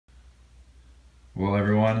Well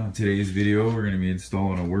everyone, on today's video we're going to be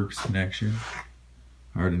installing a Works Connection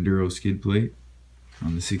hard enduro skid plate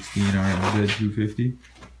on the 16 RMZ 250.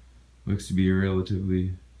 Looks to be a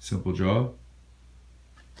relatively simple job.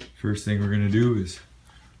 First thing we're going to do is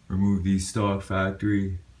remove these stock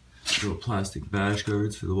factory little plastic bash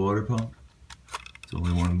guards for the water pump. It's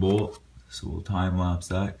only one bolt, so we'll time lapse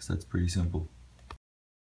that because that's pretty simple.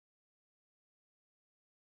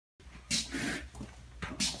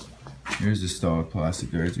 Here's the stock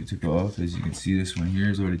plastic guards we took off. As you can see, this one here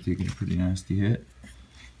has already taken a pretty nasty hit.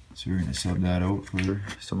 So we're going to sub that out for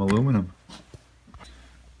some aluminum.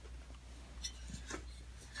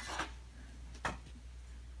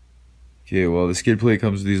 Okay, well the skid plate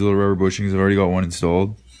comes with these little rubber bushings. I've already got one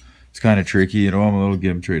installed. It's kind of tricky, you know, I'm a little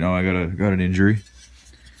gimped right now. I got an injury.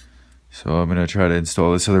 So I'm going to try to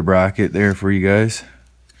install this other bracket there for you guys.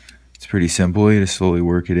 It's pretty simple, you just slowly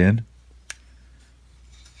work it in.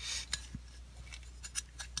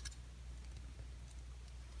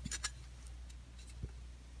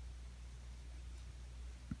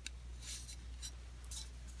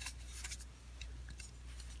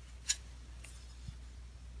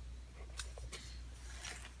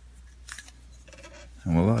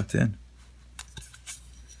 And we're locked in.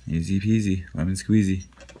 Easy peasy, lemon squeezy.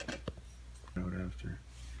 Out after.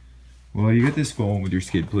 Well, you get this foam with your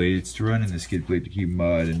skid plate. It's to run in the skid plate to keep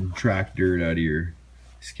mud and track dirt out of your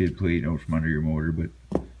skid plate out from under your motor, but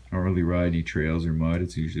I don't really ride any trails or mud.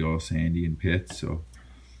 It's usually all sandy and pit, so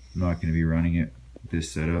I'm not going to be running it with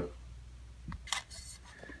this setup.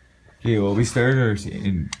 Okay, well we started our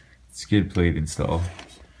skid plate install,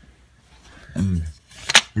 and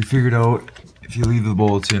we figured out if you leave the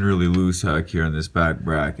bolts in really loose back here on this back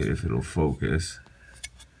bracket, if it'll focus.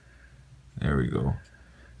 There we go.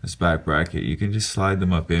 This back bracket, you can just slide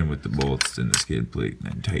them up in with the bolts in the skid plate and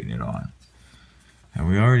then tighten it on. And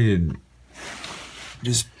we already had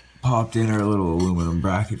just popped in our little aluminum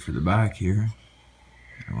bracket for the back here.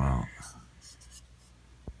 Well,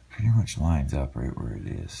 pretty much lines up right where it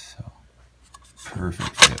is, so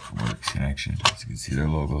perfect fit for Works Connection. As you can see, their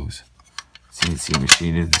logos. CNC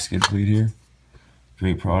machined the skid plate here.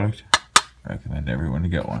 Great product. Recommend everyone to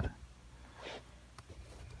get one.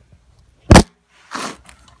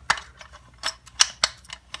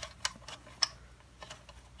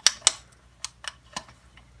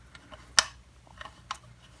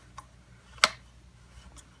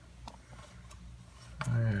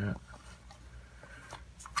 Yeah.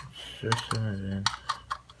 Just send it in.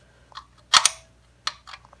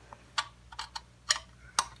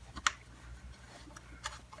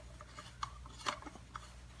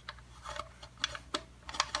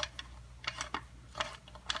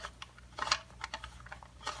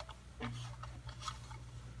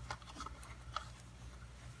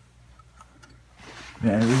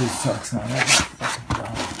 Man, it really sucks on it.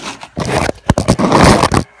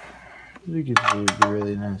 I think it would be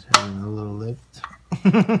really nice having a little lift.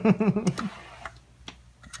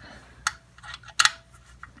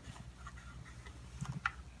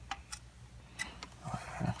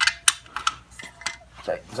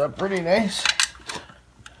 Tightens up pretty nice.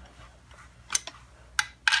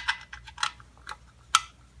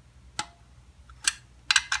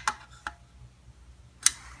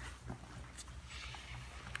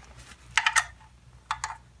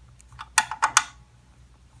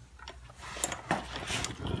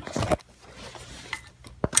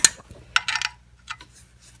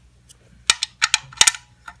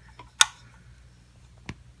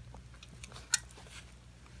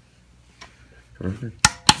 Perfect.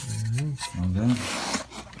 Well done.